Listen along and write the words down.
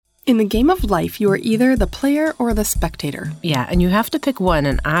In the game of life, you are either the player or the spectator. Yeah, and you have to pick one,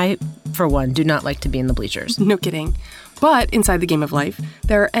 and I, for one, do not like to be in the bleachers. No kidding. But inside the game of life,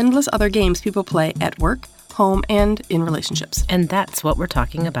 there are endless other games people play at work, home, and in relationships. And that's what we're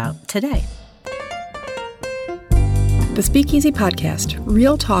talking about today. The Speakeasy Podcast,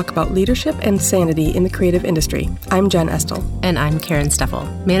 real talk about leadership and sanity in the creative industry. I'm Jen Estel. And I'm Karen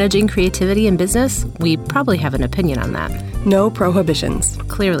Steffel. Managing creativity in business, we probably have an opinion on that. No prohibitions.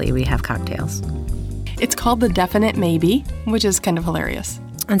 Clearly, we have cocktails. It's called the definite maybe, which is kind of hilarious.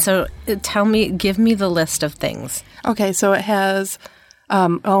 And so give me the list of things. Okay, so it has,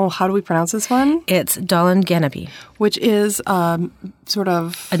 how do we pronounce this one? It's Dollangeneby, which is sort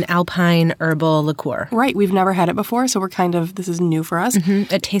of an alpine herbal liqueur. Right, we've never had it before, so this is new for us.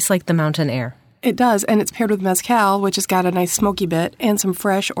 Mm-hmm. It tastes like the mountain air. It does, and it's paired with mezcal, which has got a nice smoky bit, and some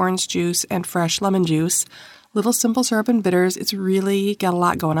fresh orange juice and fresh lemon juice. Little simple syrup and bitters. It's really got a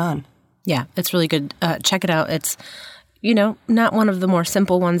lot going on. Yeah, it's really good. Check it out. It's, not one of the more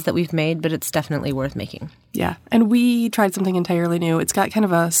simple ones that we've made, but it's definitely worth making. Yeah, and we tried something entirely new. It's got kind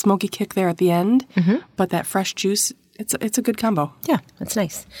of a smoky kick there at the end, but that fresh juice, it's a good combo. Yeah, it's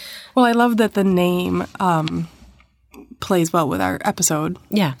nice. Well, I love that the name plays well with our episode.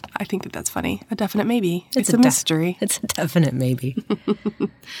 Yeah. I think that's funny. A definite maybe. It's a mystery. It's a definite maybe.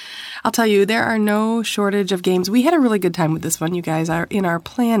 I'll tell you, there are no shortage of games. We had a really good time with this one, you guys. In our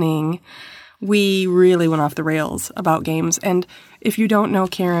planning, we really went off the rails about games. And if you don't know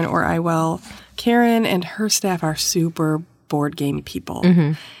Karen or I well, Karen and her staff are super board game people.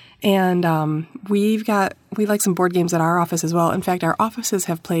 Mm-hmm. And we like some board games at our office as well. In fact, our offices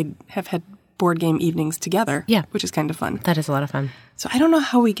have had board game evenings together, which is kind of fun. That is a lot of fun. So I don't know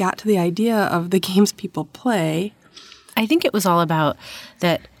how we got to the idea of the games people play. I think it was all about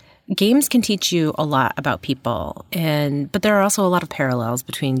that games can teach you a lot about people, but there are also a lot of parallels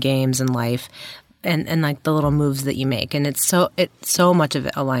between games and life and like the little moves that you make. And so much of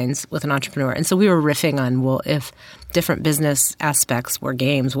it aligns with an entrepreneur. And so we were riffing on, well, if different business aspects were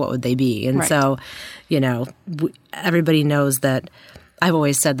games, what would they be? And so, everybody knows that I've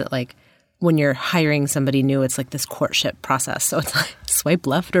always said that, like, when you're hiring somebody new, it's like this courtship process. So it's like swipe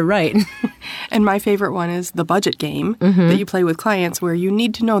left or right. And my favorite one is the budget game that you play with clients, where you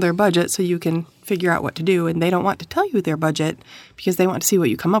need to know their budget so you can figure out what to do. And they don't want to tell you their budget because they want to see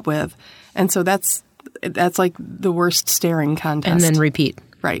what you come up with. And so that's like the worst staring contest. And then repeat.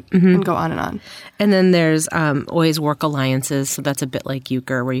 Right. Mm-hmm. And go on and on. And then there's always work alliances. So that's a bit like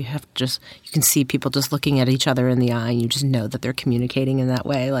euchre, where you can see people just looking at each other in the eye, and you just know that they're communicating in that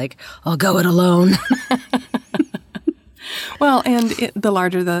way. Like, I'll go it alone. Well, and the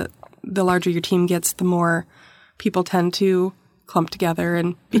larger your team gets, the more people tend to clump together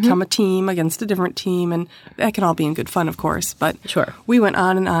and become a team against a different team. And that can all be in good fun, of course. But sure, we went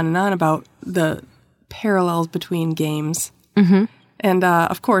on and on and on about the parallels between games. Mm-hmm. And,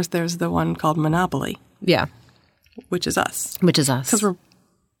 of course, there's the one called Monopoly. Yeah. Which is us. Because we're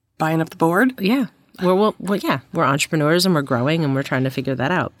buying up the board. Yeah. We're entrepreneurs, and we're growing, and we're trying to figure that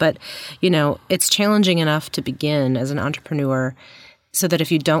out. But, it's challenging enough to begin as an entrepreneur so that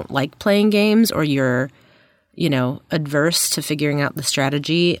if you don't like playing games, or you're, adverse to figuring out the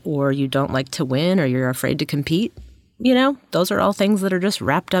strategy, or you don't like to win, or you're afraid to compete, those are all things that are just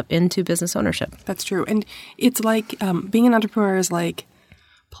wrapped up into business ownership. That's true. And it's like being an entrepreneur is like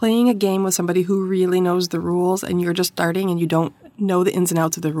playing a game with somebody who really knows the rules, and you're just starting and you don't know the ins and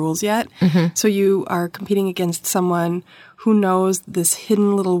outs of the rules yet. Mm-hmm. So you are competing against someone who knows this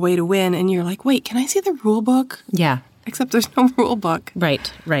hidden little way to win, and you're like, wait, can I see the rule book? Yeah. Except there's no rule book.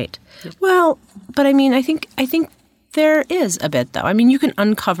 Right. Well, but I mean, I think there is a bit, though. I mean, you can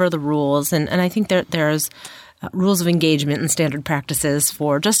uncover the rules, and I think there's rules of engagement and standard practices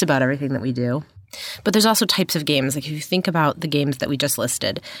for just about everything that we do. But there's also types of games. Like if you think about the games that we just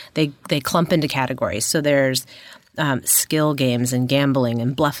listed, they clump into categories. So there's skill games and gambling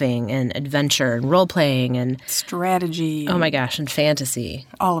and bluffing and adventure and role-playing and strategy. Oh my gosh, and fantasy.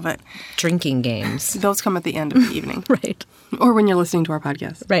 All of it. Drinking games. Those come at the end of the evening. Right. Or when you're listening to our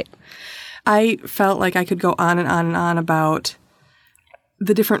podcast. Right. I felt like I could go on and on and on about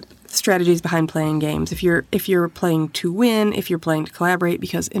the different strategies behind playing games. If you're playing to win, if you're playing to collaborate,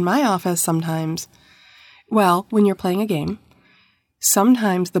 because in my office sometimes, when you're playing a game,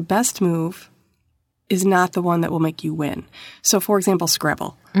 sometimes the best move is not the one that will make you win. So, for example,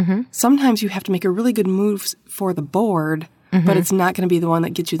 Scrabble. Mm-hmm. Sometimes you have to make a really good move for the board, but it's not going to be the one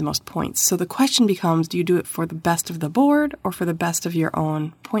that gets you the most points. So the question becomes, do you do it for the best of the board or for the best of your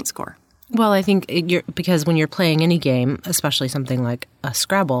own point score? Well, I think because when you're playing any game, especially something like a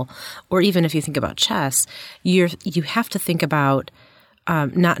Scrabble, or even if you think about chess, you have to think about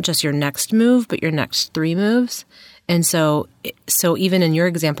not just your next move, but your next 3 moves. And so even in your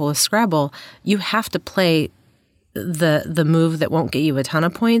example with Scrabble, you have to play the move that won't get you a ton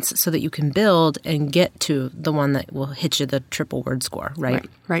of points so that you can build and get to the one that will hit you the triple word score, right?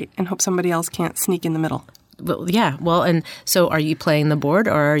 Right. And hope somebody else can't sneak in the middle. Well, yeah. Well, and so are you playing the board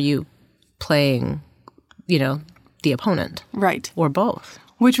or are you playing, the opponent? Right. Or both?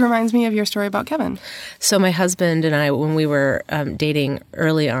 Which reminds me of your story about Kevin. So my husband and I, when we were dating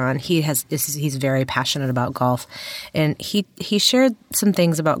early on, he's very passionate about golf. And he shared some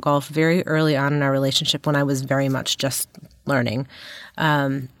things about golf very early on in our relationship when I was very much just learning.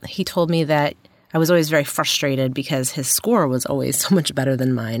 He told me that I was always very frustrated because his score was always so much better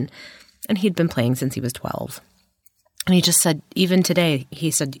than mine. And he'd been playing since he was 12. And he just said, even today, he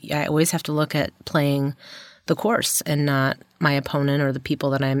said, I always have to look at playing the course and not my opponent or the people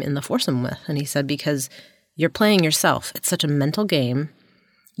that I'm in the foursome with. And he said, because you're playing yourself. It's such a mental game.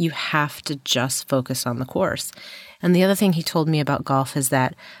 You have to just focus on the course. And the other thing he told me about golf is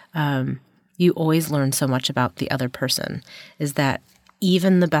that you always learn so much about the other person, is that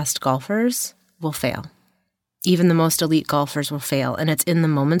even the best golfers will fail. Even the most elite golfers will fail. And it's in the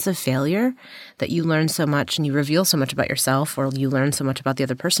moments of failure that you learn so much and you reveal so much about yourself, or you learn so much about the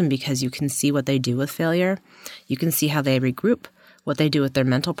other person because you can see what they do with failure. You can see how they regroup, what they do with their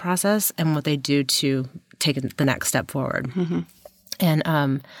mental process, and what they do to take the next step forward. Mm-hmm.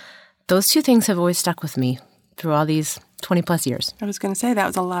 And those 2 things have always stuck with me through all these 20 plus years. I was going to say that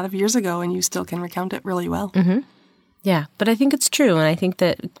was a lot of years ago and you still can recount it really well. Mm-hmm. Yeah, but I think it's true, and I think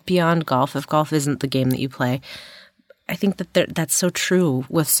that beyond golf, if golf isn't the game that you play, I think that that's so true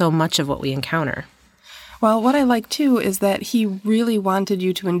with so much of what we encounter. Well, what I like, too, is that he really wanted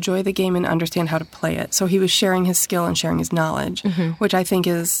you to enjoy the game and understand how to play it. So he was sharing his skill and sharing his knowledge, which I think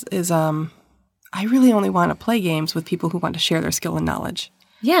is I really only want to play games with people who want to share their skill and knowledge.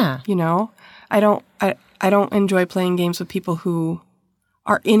 Yeah. I don't enjoy playing games with people who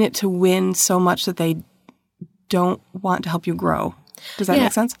are in it to win so much that they don't want to help you grow. Does that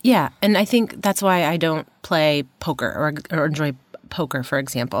make sense? Yeah. And I think that's why I don't play poker or enjoy poker, for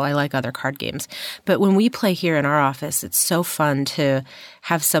example. I like other card games. But when we play here in our office, it's so fun to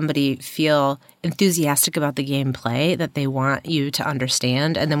have somebody feel enthusiastic about the gameplay that they want you to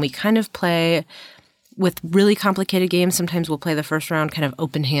understand. And then we kind of play with really complicated games. Sometimes we'll play the first round kind of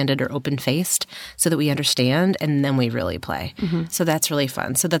open-handed or open-faced so that we understand, and then we really play. Mm-hmm. So that's really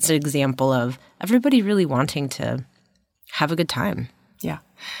fun. So that's an example of everybody really wanting to have a good time. Yeah.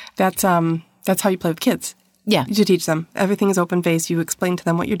 That's how you play with kids. Yeah. You teach them. Everything is open-faced. You explain to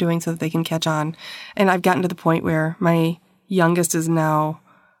them what you're doing so that they can catch on. And I've gotten to the point where my youngest is now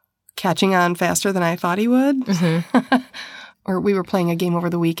catching on faster than I thought he would. Mm-hmm. Or we were playing a game over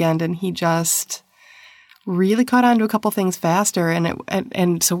the weekend, and he just really caught on to a couple things faster,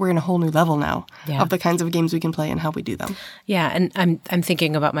 and so we're in a whole new level now of the kinds of games we can play and how we do them. Yeah, and I'm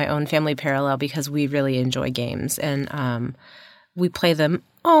thinking about my own family parallel because we really enjoy games, and we play them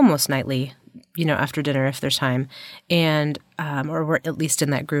almost nightly, after dinner if there's time, and or we're at least in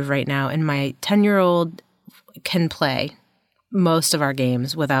that groove right now. And my 10-year-old can play most of our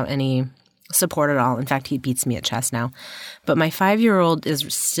games without any support at all. In fact, he beats me at chess now. But my 5-year-old is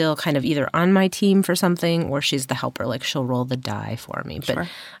still kind of either on my team for something or she's the helper. Like she'll roll the die for me. But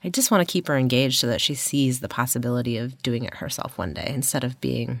I just want to keep her engaged so that she sees the possibility of doing it herself one day instead of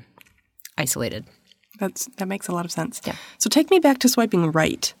being isolated. That makes a lot of sense. Yeah. So take me back to swiping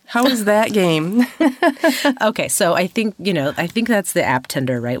right. How is that game? Okay, so I think that's the app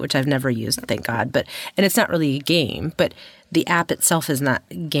Tinder, right, which I've never used, thank God. And it's not really a game, but the app itself is not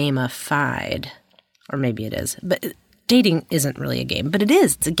gamified, or maybe it is. But dating isn't really a game, but it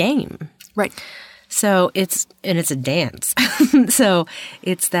is. It's a game. Right. So it's a dance. So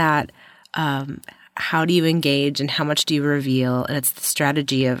it's that how do you engage and how much do you reveal? And it's the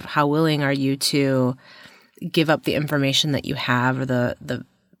strategy of how willing are you to give up the information that you have or the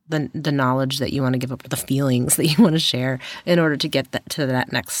knowledge that you want to give up, or the feelings that you want to share in order to get to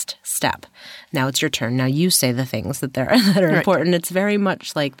that next step. Now it's your turn. Now you say the things that are important. It's very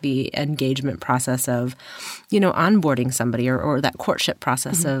much like the engagement process of, onboarding somebody or that courtship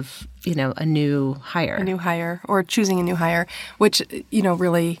process of, a new hire. A new hire or choosing a new hire, which,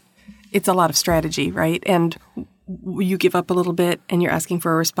 really it's a lot of strategy, right? And you give up a little bit and you're asking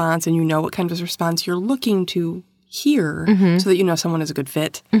for a response and you know what kind of response you're looking to hear so that someone is a good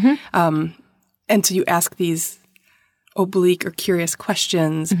fit. Mm-hmm. And so you ask these oblique or curious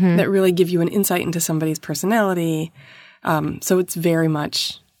questions that really give you an insight into somebody's personality. So it's very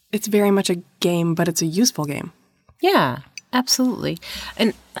much a game, but it's a useful game. Yeah, absolutely.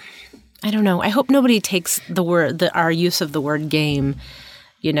 And I don't know. I hope nobody takes our use of the word game,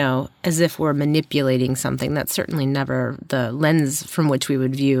 as if we're manipulating something. That's certainly never the lens from which we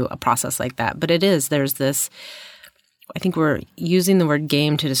would view a process like that. But it is. There's this, I think we're using the word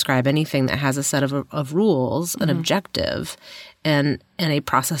game to describe anything that has a set of rules, an objective, and a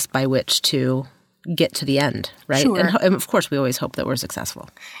process by which to get to the end, right? Sure. And of course, we always hope that we're successful.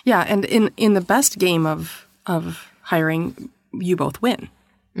 Yeah, and in the best game of hiring, you both win.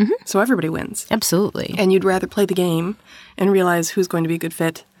 Mm-hmm. So everybody wins. Absolutely. And you'd rather play the game and realize who's going to be a good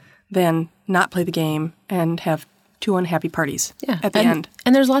fit than not play the game and have two unhappy parties at the end.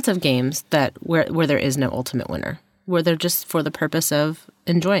 And there's lots of games that where there is no ultimate winner, where they're just for the purpose of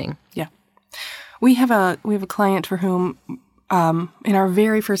enjoying. Yeah. We have a client for whom in our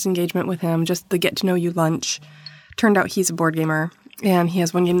very first engagement with him, just the get-to-know-you lunch, turned out he's a board gamer. And he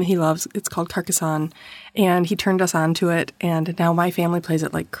has one game that he loves. It's called Carcassonne. And he turned us on to it. And now my family plays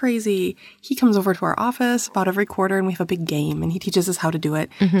it like crazy. He comes over to our office about every quarter and we have a big game. And he teaches us how to do it.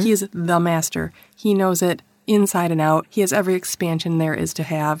 Mm-hmm. He is the master. He knows it inside and out. He has every expansion there is to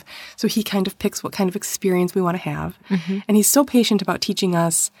have. So he kind of picks what kind of experience we want to have. Mm-hmm. And he's so patient about teaching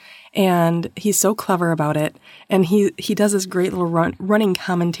us. And he's so clever about it. And he does this great little running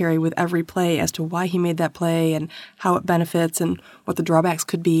commentary with every play as to why he made that play and how it benefits and what the drawbacks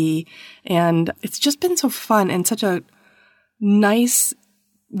could be. And it's just been so fun and such a nice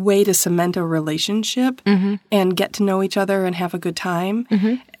way to cement a relationship and get to know each other and have a good time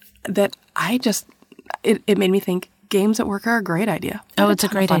that it made me think games at work are a great idea. Oh, it's a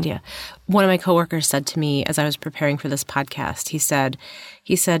great idea. One of my coworkers said to me as I was preparing for this podcast, he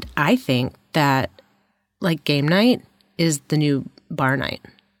said, I think that like game night is the new bar night.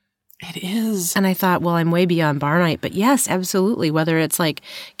 It is. And I thought, well, I'm way beyond bar night. But yes, absolutely. Whether it's like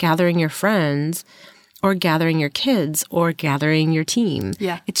gathering your friends or gathering your kids or gathering your team.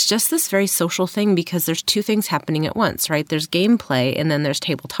 Yeah. It's just this very social thing because there's two things happening at once, right? There's gameplay and then there's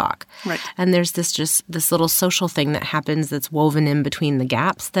table talk. Right. And there's this little social thing that happens that's woven in between the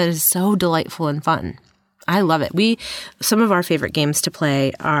gaps that is so delightful and fun. I love it. Some of our favorite games to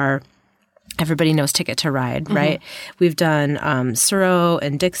play are, everybody knows Ticket to Ride, right? We've done Suro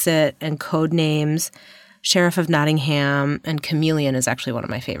and Dixit and Code Names. Sheriff of Nottingham, and Chameleon is actually one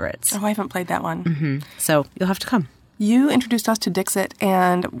of my favorites. Oh, I haven't played that one. Mm-hmm. So you'll have to come. You introduced us to Dixit,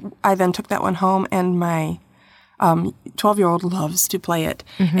 and I then took that one home, and my 12-year-old loves to play it.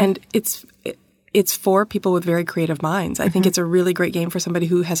 Mm-hmm. And it's for people with very creative minds. I think it's a really great game for somebody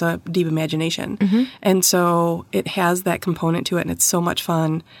who has a deep imagination. Mm-hmm. And so it has that component to it, and it's so much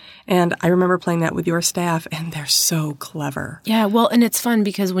fun. And I remember playing that with your staff, and they're so clever. Yeah, well, and it's fun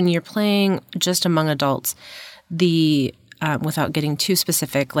because when you're playing just among adults, without getting too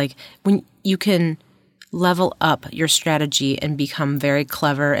specific, like when you can level up your strategy and become very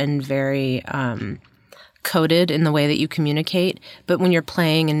clever and very coded in the way that you communicate. But when you're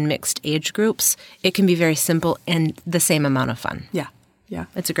playing in mixed age groups, it can be very simple and the same amount of fun. Yeah, yeah.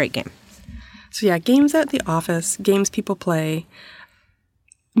 It's a great game. So yeah, games at the office, games people play.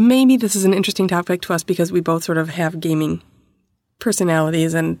 Maybe this is an interesting topic to us because we both sort of have gaming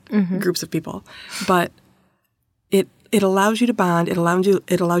personalities and groups of people. But it allows you to bond. It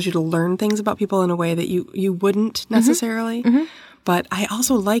allows you to learn things about people in a way that you wouldn't necessarily. Mm-hmm. But I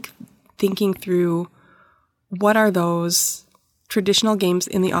also like thinking through what are those traditional games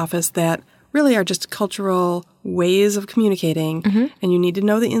in the office that really are just cultural ways of communicating, and you need to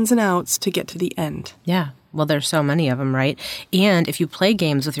know the ins and outs to get to the end. Yeah. Well, there's so many of them, right? And if you play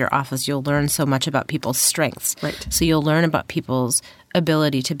games with your office, you'll learn so much about people's strengths. Right. So you'll learn about people's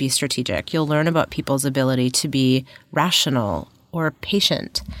ability to be strategic. You'll learn about people's ability to be rational or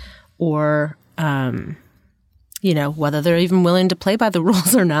patient or, whether they're even willing to play by the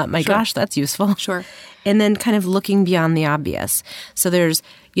rules or not. My gosh, that's useful. Sure. And then kind of looking beyond the obvious. So there's,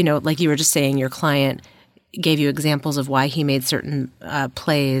 like you were just saying, your client gave you examples of why he made certain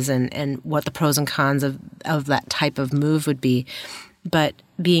plays and what the pros and cons of that type of move would be. But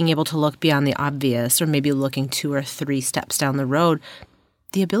being able to look beyond the obvious or maybe looking 2 or 3 steps down the road,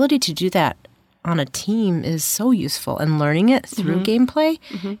 the ability to do that on a team is so useful. And learning it through gameplay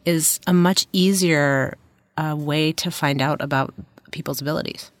is a much easier way to find out about people's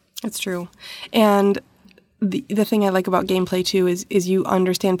abilities. That's true. And the thing I like about gameplay, too, is you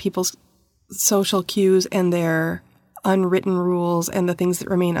understand people's social cues and their unwritten rules and the things that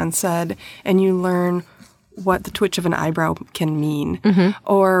remain unsaid, and you learn what the twitch of an eyebrow can mean.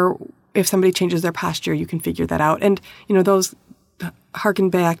 Or if somebody changes their posture, you can figure that out. And, those harken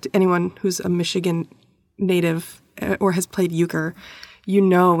back to anyone who's a Michigan native or has played euchre. you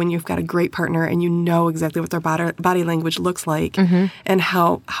know when you've got a great partner and you know exactly what their body language looks like and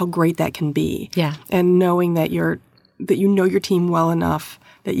how great that can be. Yeah. And knowing that you know your team well enough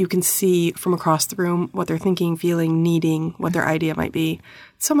that you can see from across the room what they're thinking, feeling, needing, what their idea might be.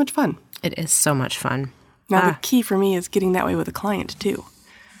 It's so much fun. It is so much fun. Now, the key for me is getting that way with a client, too.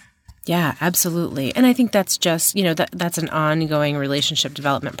 Yeah, absolutely. And I think that's just, that's an ongoing relationship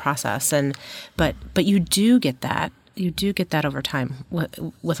development process. But you do get that. You do get that over time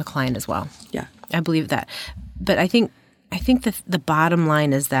with a client as well. Yeah. I believe that. But I think the bottom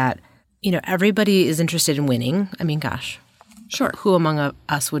line is that, everybody is interested in winning. I mean, gosh. Sure. Who among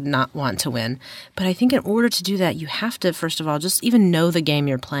us would not want to win? But I think in order to do that, you have to, first of all, just even know the game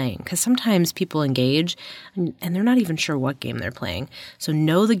you're playing. Because sometimes people engage and they're not even sure what game they're playing. So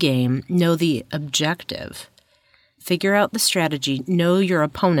know the game, know the objective, figure out the strategy, know your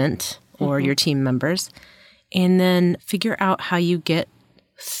opponent or your team members, and then figure out how you get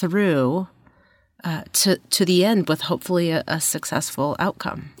through to the end with hopefully a successful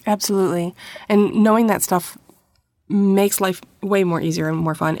outcome. Absolutely. And knowing that stuff makes life way more easier and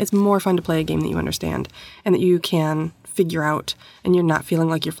more fun. It's more fun to play a game that you understand and that you can figure out and you're not feeling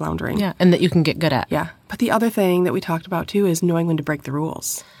like you're floundering. Yeah, and that you can get good at. Yeah. But the other thing that we talked about, too, is knowing when to break the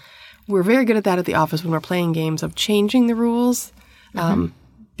rules. We're very good at that at the office when we're playing games of changing the rules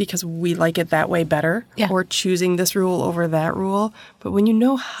because we like it that way better or choosing this rule over that rule. But when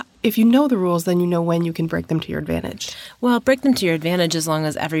if you know the rules, then you know when you can break them to your advantage. Well, break them to your advantage as long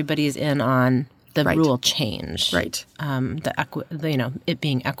as everybody's in on the rule change, right? It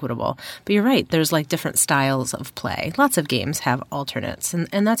being equitable. But you're right. There's like different styles of play. Lots of games have alternates,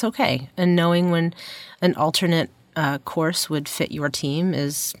 and that's okay. And knowing when an alternate course would fit your team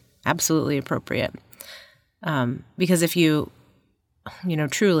is absolutely appropriate. Because if you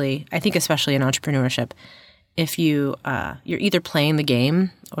truly, I think especially in entrepreneurship, if you're either playing the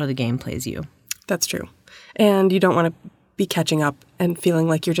game or the game plays you. That's true, and you don't want to be catching up and feeling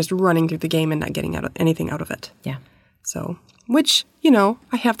like you're just running through the game and not getting anything out of it. Yeah. So, which,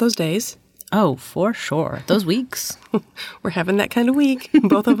 I have those days. Oh, for sure. Those weeks. We're having that kind of week,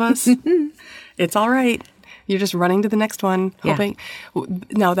 both of us. It's all right. You're just running to the next one, hoping. Yeah.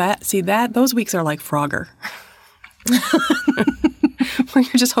 Now those weeks are like Frogger. Where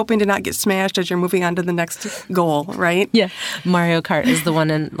you're just hoping to not get smashed as you're moving on to the next goal, right? Yeah. Mario Kart is the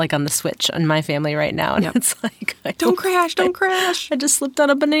one on the Switch in my family right now. And it's like, don't crash. I just slipped on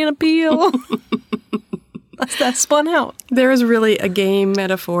a banana peel. That spun out. There is really a game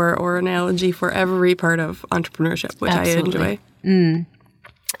metaphor or analogy for every part of entrepreneurship, which Absolutely. I enjoy.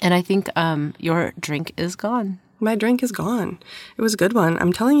 And I think your drink is gone. My drink is gone. It was a good one.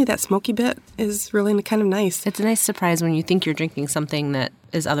 I'm telling you, that smoky bit is really kind of nice. It's a nice surprise when you think you're drinking something that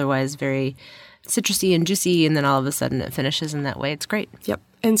is otherwise very citrusy and juicy, and then all of a sudden it finishes in that way. It's great. Yep.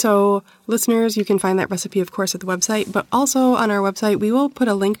 And so, listeners, you can find that recipe, of course, at the website. But also on our website, we will put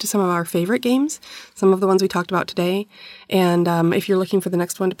a link to some of our favorite games, some of the ones we talked about today. And if you're looking for the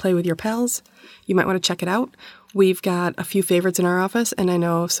next one to play with your pals, you might want to check it out. We've got a few favorites in our office, and I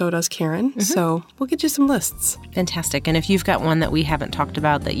know so does Karen. So we'll get you some lists. Fantastic. And if you've got one that we haven't talked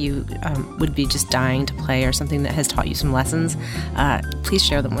about that you would be just dying to play or something that has taught you some lessons, please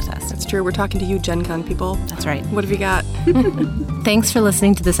share them with us. That's true. We're talking to you, Gen Con people. That's right. What have you got? Thanks for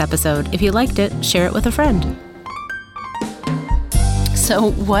listening to this episode. If you liked it, share it with a friend.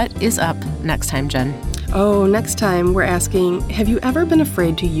 So what is up next time, Jen? Oh, next time we're asking, have you ever been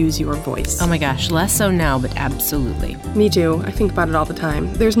afraid to use your voice? Oh my gosh, less so now, but absolutely. Me too. I think about it all the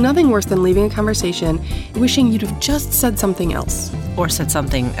time. There's nothing worse than leaving a conversation wishing you'd have just said something else. Or said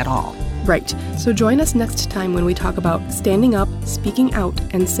something at all. Right. So join us next time when we talk about standing up, speaking out,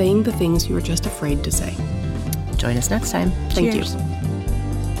 and saying the things you were just afraid to say. Join us next time. Thank Cheers. you.